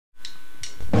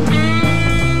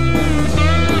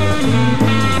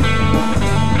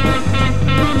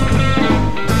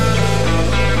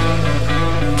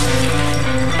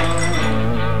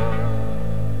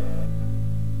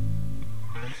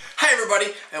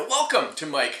and welcome to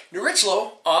Mike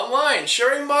Nierychlo Online,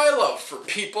 sharing my love for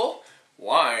people,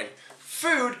 wine,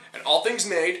 food, and all things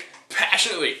made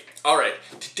passionately. Alright,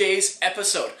 today's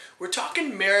episode, we're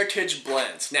talking Meritage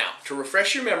blends. Now, to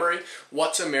refresh your memory,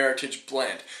 what's a Meritage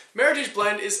blend? Meritage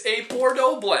blend is a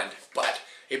Bordeaux blend, but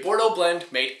a Bordeaux blend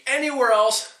made anywhere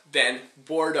else than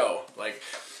Bordeaux. Like,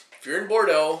 if you're in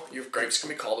Bordeaux, your grapes can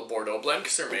be called a Bordeaux blend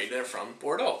because they're made from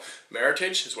Bordeaux.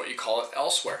 Meritage is what you call it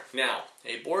elsewhere. Now,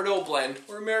 a Bordeaux blend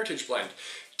or a Meritage blend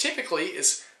typically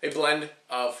is a blend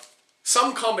of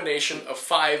some combination of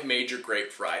 5 major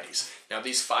grape varieties. Now,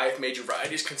 these 5 major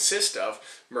varieties consist of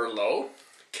Merlot,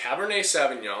 Cabernet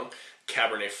Sauvignon,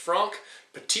 Cabernet Franc,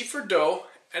 Petit Verdot,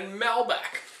 and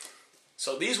Malbec.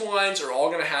 So these wines are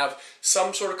all going to have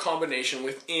some sort of combination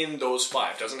within those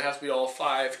 5. Doesn't have to be all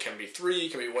 5, can be 3,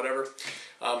 can be whatever,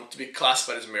 to be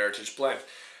classified as a Meritage blend.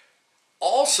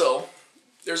 Also,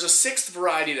 there's a 6th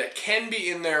variety that can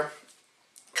be in there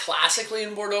classically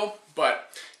in Bordeaux, but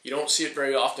you don't see it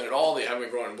very often at all. They haven't been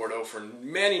growing in Bordeaux for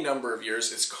many number of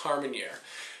years. It's Carmenere.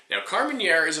 Now,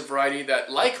 Carmenere is a variety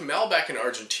that, like Malbec in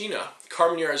Argentina,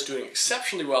 Carmenere is doing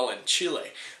exceptionally well in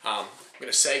Chile. I'm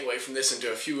going to segue from this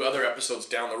into a few other episodes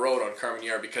down the road on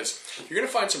Carmenere because you're going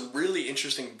to find some really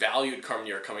interesting valued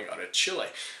Carmenere coming out of Chile.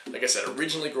 Like I said,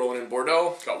 originally grown in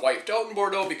Bordeaux, got wiped out in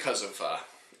Bordeaux because of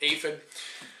aphid.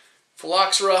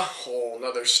 Phylloxera, whole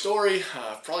nother story.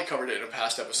 I've probably covered it in a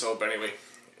past episode, but anyway,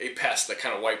 a pest that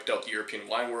kind of wiped out the European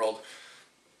wine world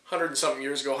 100 and something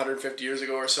years ago, 150 years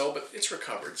ago or so, but it's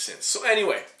recovered since. So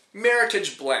anyway,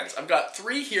 Meritage blends. I've got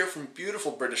 3 here from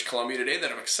beautiful British Columbia today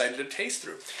that I'm excited to taste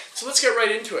through. So let's get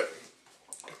right into it.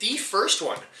 The first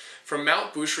one from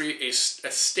Mount Boucherie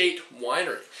Estate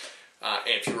Winery. And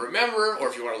if you remember, or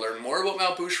if you want to learn more about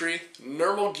Mount Boucherie,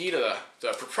 Nirmal Gita,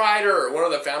 the proprietor or one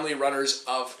of the family runners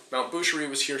of Mount Boucherie,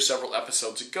 was here several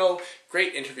episodes ago.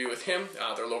 Great interview with him.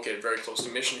 They're located very close to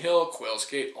Mission Hill, Quails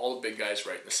Gate, all the big guys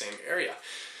right in the same area.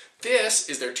 This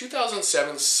is their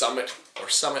 2007 Summit or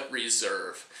Summit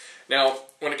Reserve. Now,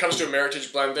 when it comes to a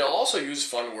Meritage blend, they'll also use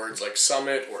fun words like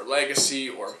Summit or Legacy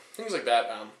or things like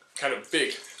that, kind of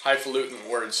big, highfalutin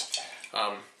words.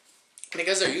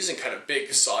 Because they're using kind of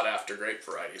big, sought-after grape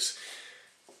varieties.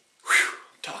 Whew,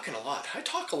 I'm talking a lot. I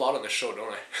talk a lot on the show,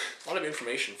 don't I? A lot of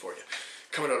information for you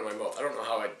coming out of my mouth. I don't know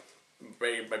how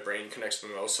my brain connects to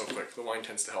my mouth so quick. The wine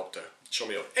tends to help to show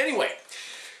me out. Anyway,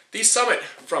 the Summit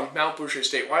from Mount Boucherie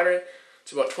Estate Winery.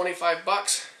 It's about 25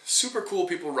 bucks. Super cool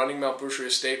people running Mount Boucherie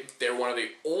Estate. They're one of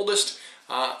the oldest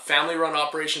family-run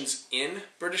operations in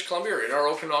British Columbia, or in our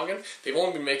Okanagan. They've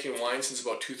only been making wine since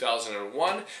about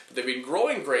 2001, but they've been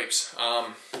growing grapes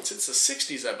since the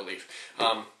 60s, I believe.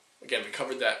 Again, we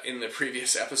covered that in the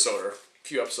previous episode, or a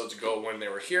few episodes ago when they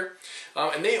were here.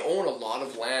 And they own a lot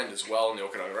of land as well in the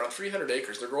Okanagan, around 300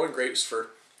 acres. They're growing grapes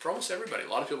for almost everybody. A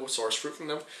lot of people source fruit from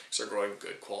them because they're growing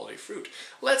good quality fruit.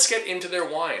 Let's get into their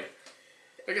wine.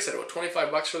 Like I said, about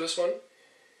 25 bucks for this one.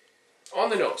 On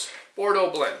the nose, Bordeaux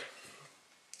blend.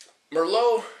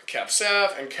 Merlot, Cab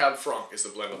Sauv, and Cab Franc is the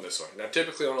blend on this one. Now,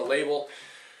 typically on a label,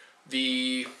 how do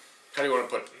you want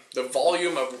to put it? The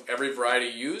volume of every variety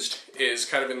used is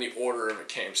kind of in the order of it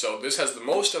came. So this has the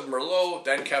most of Merlot,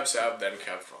 then Cab Sauv, then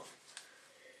Cab Franc.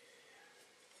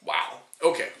 Wow.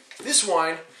 Okay, this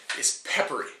wine is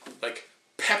peppery, like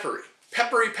peppery,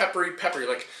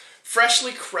 like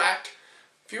freshly cracked.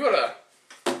 If you go to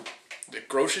the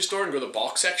grocery store and go to the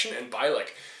box section and buy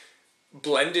like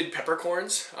blended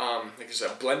peppercorns, like there's a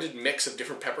blended mix of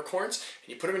different peppercorns,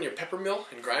 and you put them in your pepper mill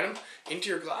and grind them into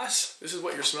your glass, this is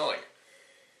what you're smelling.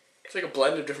 It's like a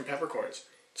blend of different peppercorns.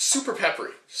 Super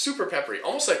peppery,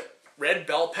 almost like red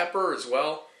bell pepper as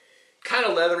well. Kind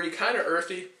of leathery, kind of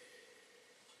earthy.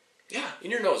 Yeah,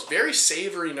 in your nose, very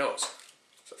savory nose.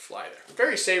 There's a fly there.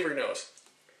 Very savory nose.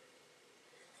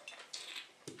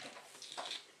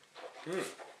 And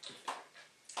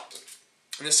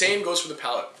the same goes for the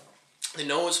palate. The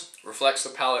nose reflects the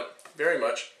palate very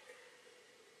much.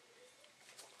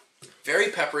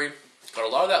 Very peppery, got a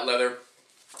lot of that leather.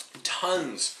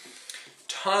 Tons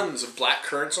of black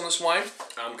currants on this wine.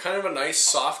 Kind of a nice,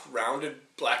 soft, rounded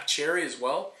black cherry as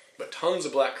well, but tons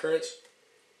of black currants.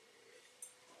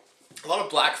 A lot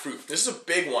of black fruit. This is a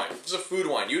big wine. This is a food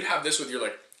wine. You'd have this with your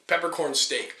like peppercorn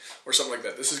steak or something like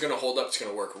that. This is going to hold up. It's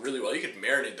going to work really well. You could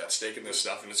marinate that steak in this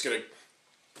stuff, and it's going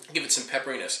to give it some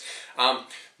pepperiness.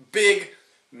 Big,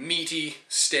 meaty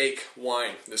steak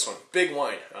wine, this one. Big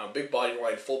wine. Big body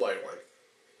wine, full body wine.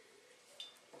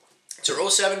 So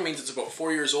 07 means it's about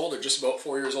 4 years old, or just about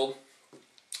 4 years old.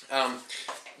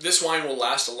 This wine will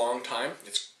last a long time.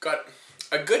 It's got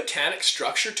a good tannic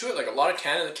structure to it, like a lot of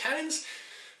tannin. The tannins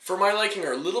for my liking,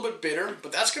 are a little bit bitter,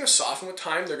 but that's going to soften with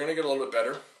time. They're going to get a little bit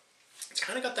better. It's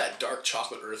kind of got that dark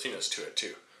chocolate earthiness to it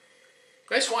too.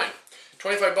 Nice wine.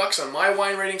 25 bucks on my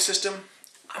wine rating system.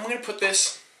 I'm going to put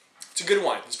this, it's a good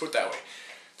wine, let's put it that way.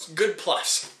 It's good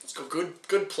plus. Let's go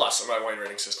good plus on my wine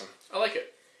rating system. I like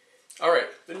it. All right,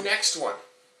 the next one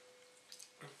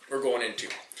we're going into.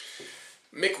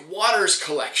 McWater's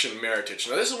Collection Meritage.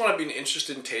 Now this is one I've been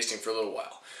interested in tasting for a little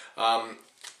while.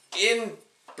 In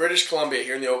British Columbia,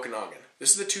 here in the Okanagan,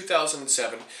 this is the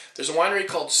 2007. There's a winery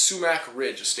called Sumac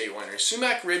Ridge Estate Winery.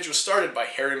 Sumac Ridge was started by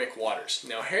Harry McWaters.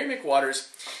 Now Harry McWaters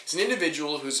is an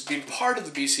individual who's been part of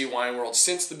the BC wine world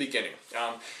since the beginning.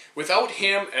 Without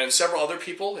him and several other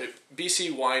people,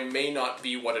 BC wine may not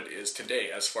be what it is today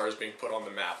as far as being put on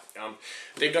the map.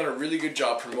 They've done a really good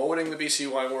job promoting the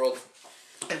BC wine world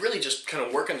and really just kind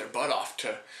of working their butt off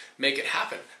to make it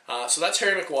happen. So that's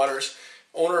Harry McWaters,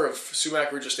 owner of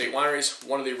Sumac Ridge Estate Wineries,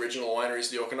 one of the original wineries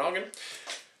of the Okanagan.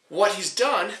 What he's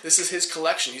done, this is his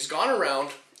collection. He's gone around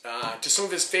to some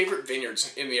of his favorite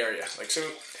vineyards in the area, like some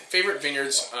favorite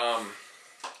vineyards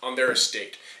on their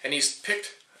estate. And he's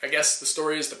picked, I guess the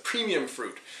story is, the premium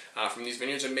fruit from these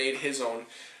vineyards and made his own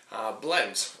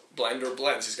blends.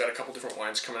 He's got a couple different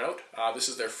wines coming out. This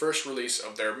is their first release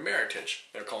of their Meritage.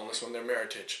 They're calling this one their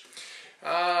Meritage.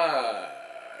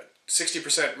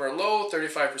 60% Merlot,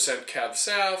 35% Cab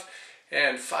Sauv,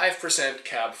 and 5%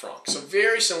 Cab Franc. So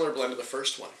very similar blend to the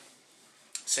first one.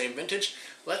 Same vintage.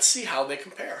 Let's see how they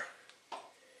compare.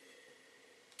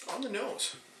 On the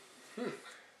nose.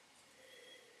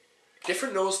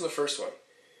 Different nose than the first one.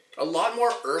 A lot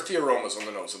more earthy aromas on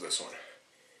the nose of this one.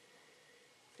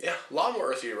 Yeah, a lot more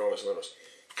earthy aromas on the nose.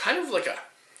 Kind of like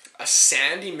a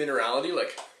sandy minerality,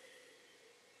 like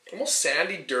almost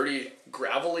sandy, dirty,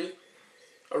 gravelly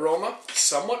aroma.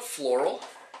 Somewhat floral.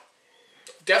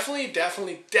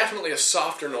 Definitely a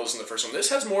softer nose than the first one. This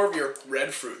has more of your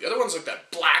red fruit. The other one's like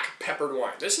that black peppered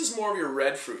wine. This is more of your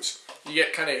red fruits. You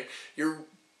get kind of your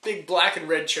big black and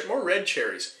red cherry, more red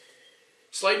cherries.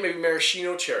 Slight maybe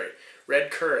maraschino cherry,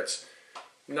 red currants.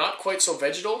 Not quite so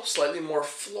vegetal, slightly more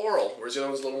floral, whereas the other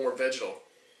one's a little more vegetal.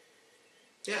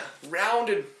 Yeah,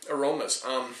 rounded aromas.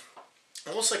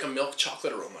 Almost like a milk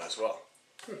chocolate aroma as well.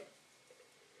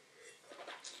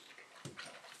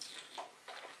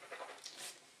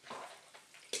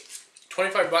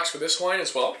 25 bucks for this wine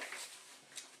as well.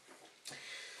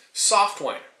 Soft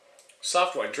wine.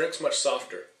 Soft wine, drinks much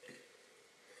softer.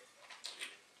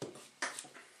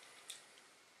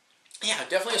 Yeah,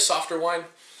 definitely a softer wine.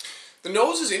 The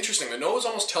nose is interesting. The nose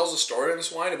almost tells a story in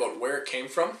this wine about where it came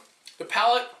from. The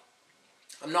palate,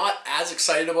 I'm not as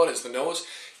excited about as the nose.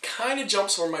 Kind of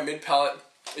jumps over my mid palate.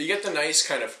 You get the nice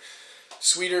kind of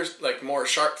sweeter, like more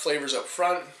sharp flavors up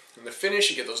front. In the finish,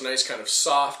 you get those nice kind of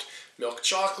soft milk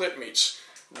chocolate meets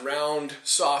round,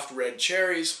 soft red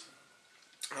cherries.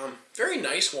 Very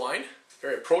nice wine.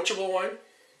 Very approachable wine.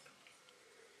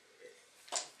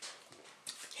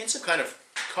 Hints of kind of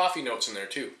coffee notes in there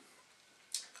too.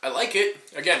 I like it.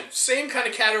 Again, same kind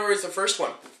of category as the first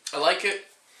one. I like it.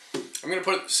 I'm going to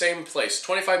put it in the same place.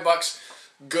 25 bucks,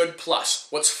 good plus.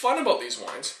 What's fun about these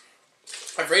wines,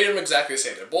 I've rated them exactly the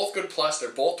same. They're both good plus. They're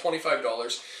both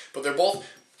 $25, but they're both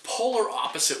polar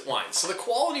opposite wines. So the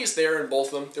quality is there in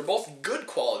both of them. They're both good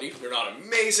quality. They're not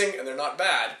amazing and they're not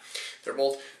bad. They're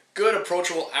both good,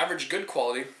 approachable, average, good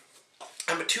quality.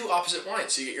 But two opposite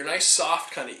wines. So you get your nice,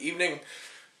 soft kind of evening.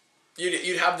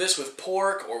 You'd have this with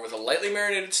pork or with a lightly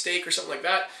marinated steak or something like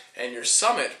that. And your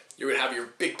summit, you would have your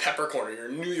big peppercorn or your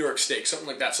New York steak, something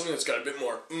like that. Something that's got a bit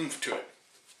more oomph to it.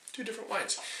 Two different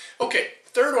wines. Okay,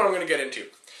 third one I'm going to get into.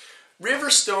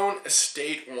 Riverstone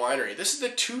Estate Winery. This is the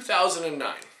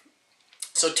 2009.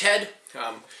 So Ted,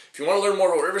 if you want to learn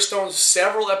more about Riverstone,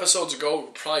 several episodes ago,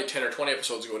 probably 10 or 20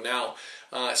 episodes ago now,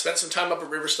 I spent some time up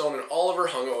at Riverstone, and Oliver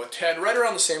hung out with Ted right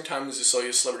around the same time as the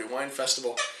Soya Celebrity Wine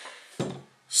Festival.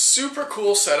 Super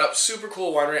cool setup, super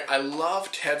cool winery. I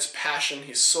love Ted's passion.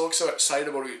 He's so excited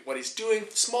about what he's doing.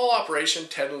 Small operation,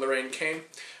 Ted and Lorraine came.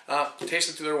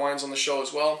 Tasted through their wines on the show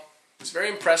as well. I was very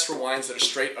impressed for wines that are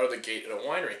straight out of the gate at a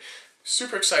winery.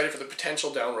 Super excited for the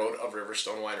potential down road of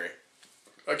Riverstone Winery.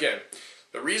 Again,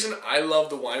 the reason I love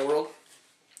the wine world,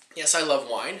 yes, I love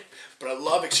wine, but I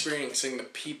love experiencing the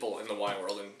people in the wine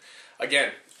world. And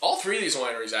again, all three of these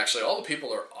wineries, actually, all the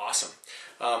people are awesome.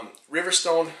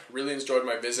 Riverstone, really enjoyed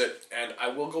my visit, and I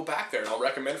will go back there, and I'll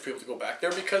recommend for people to go back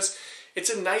there because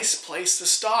it's a nice place to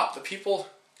stop. The people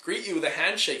greet you with a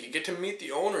handshake. You get to meet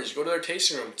the owners. You go to their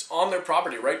tasting room. It's on their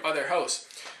property, right by their house.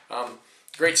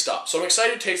 Great stop. So I'm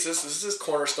excited to taste this. This is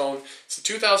Cornerstone. It's a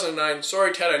 2009.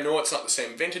 Sorry, Ted, I know it's not the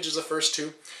same vintage as the first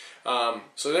two.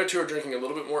 So the other two are drinking a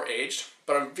little bit more aged.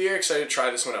 but I'm very excited to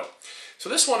try this one out. So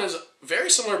this one is a very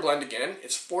similar blend again.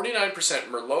 It's 49%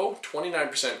 Merlot,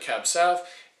 29% Cab Sauv,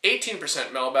 18%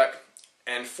 Malbec,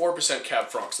 and 4% Cab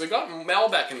Franc. So they got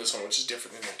Malbec in this one, which is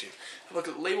different than that too. Have a look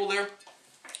at the label there.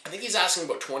 I think he's asking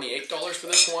about $28 for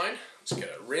this wine. Let's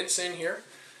get a rinse in here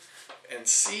and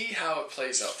see how it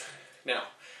plays out. Now,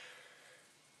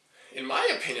 in my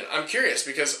opinion, I'm curious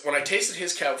because when I tasted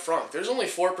his Cab Franc, there's only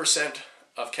 4%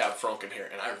 of Cab Franc in here,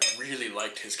 and I really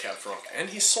liked his Cab Franc. And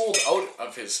he sold out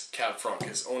of his Cab Franc,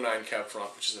 his 09 Cab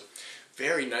Franc, which is a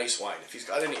very nice wine. If he's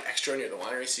got any extra in at the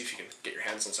winery, see if you can get your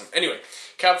hands on some. Anyway,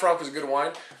 Cab Franc was a good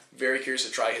wine. Very curious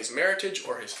to try his Meritage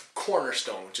or his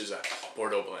Cornerstone, which is a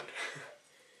Bordeaux blend.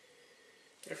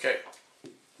 Okay.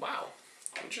 Wow.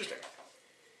 Interesting.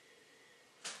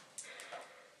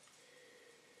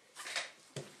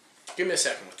 Give me a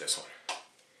second with this one.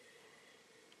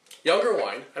 Younger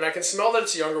wine, and I can smell that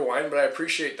it's a younger wine, but I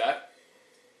appreciate that.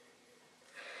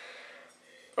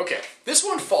 Okay, this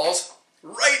one falls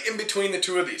right in between the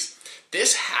two of these.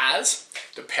 This has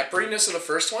the pepperiness of the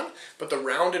first one, but the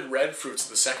rounded red fruits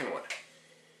of the second one.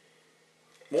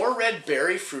 More red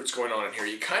berry fruits going on in here.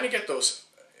 You kind of get those,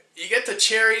 you get the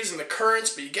cherries and the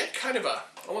currants, but you get kind of a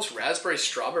almost raspberry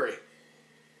strawberry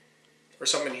or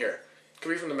something in here. Could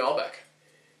be from the Malbec.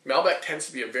 Malbec tends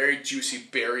to be a very juicy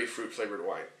berry fruit flavored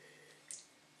wine.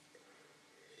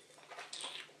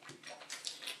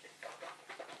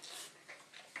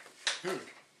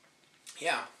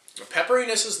 Yeah, the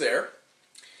pepperiness is there.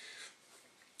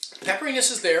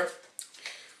 Pepperiness is there.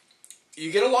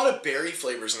 You get a lot of berry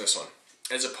flavors in this one,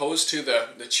 as opposed to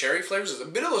the cherry flavors. There's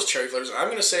a bit of those cherry flavors. I'm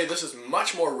going to say this is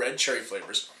much more red cherry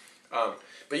flavors, but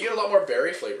you get a lot more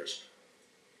berry flavors.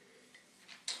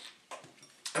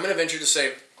 I'm going to venture to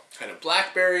say kind of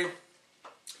blackberry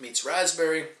meets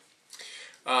raspberry,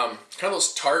 kind of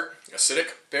those tart, acidic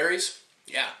berries.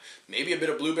 Yeah, maybe a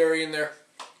bit of blueberry in there.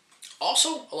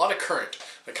 Also, a lot of currant,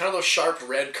 like kind of those sharp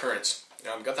red currants.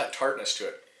 Got that tartness to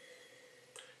it.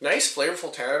 Nice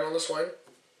flavorful tannin on this wine.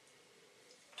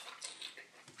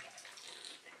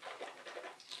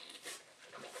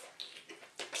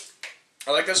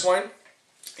 I like this wine.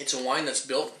 It's a wine that's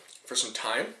built for some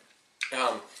time.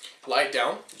 Lie it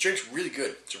down. It drinks really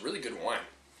good. It's a really good wine.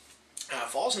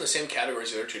 Falls in the same category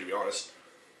as the other two, to be honest.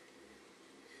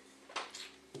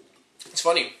 It's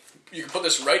funny. You can put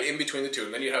this right in between the two,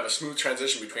 and then you have a smooth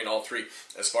transition between all three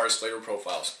as far as flavor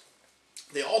profiles.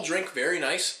 They all drink very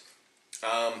nice.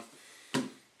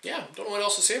 Yeah, don't know what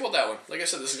else to say about that one. Like I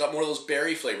said, this has got more of those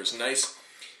berry flavors. Nice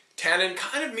tannin,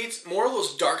 kind of meets more of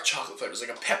those dark chocolate flavors, like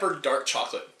a peppered dark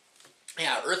chocolate.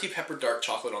 Yeah, earthy peppered dark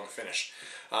chocolate on the finish.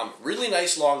 Really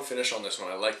nice long finish on this one.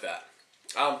 I like that.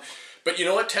 But you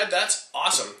know what, Ted? That's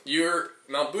awesome.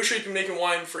 Mount Boucher's been making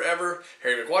wine forever.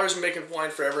 Harry McWater's been making wine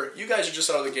forever. You guys are just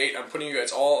out of the gate. I'm putting you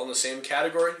guys all in the same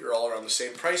category. You're all around the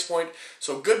same price point.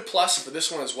 So good plus for this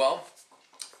one as well.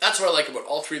 That's what I like about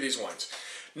all three of these wines.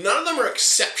 None of them are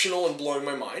exceptional and blowing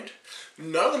my mind.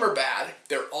 None of them are bad.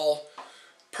 They're all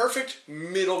perfect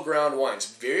middle ground wines.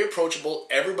 Very approachable.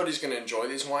 Everybody's going to enjoy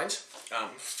these wines.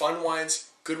 Fun wines,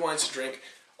 good wines to drink.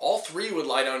 All three would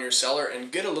lie down your cellar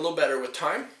and get a little better with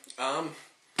time.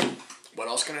 What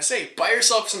else can I say? Buy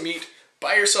yourself some meat,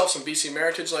 buy yourself some BC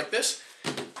Meritage like this,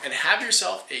 and have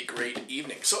yourself a great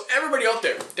evening. So everybody out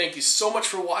there, thank you so much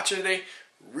for watching today.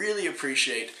 Really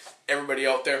appreciate everybody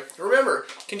out there. Remember,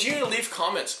 continue to leave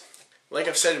comments. Like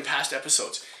I've said in past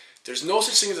episodes, there's no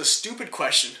such thing as a stupid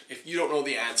question if you don't know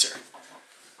the answer.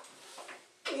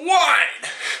 Wine!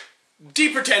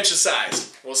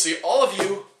 Depretensiousized. We'll see all of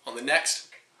you on the next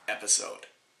episode.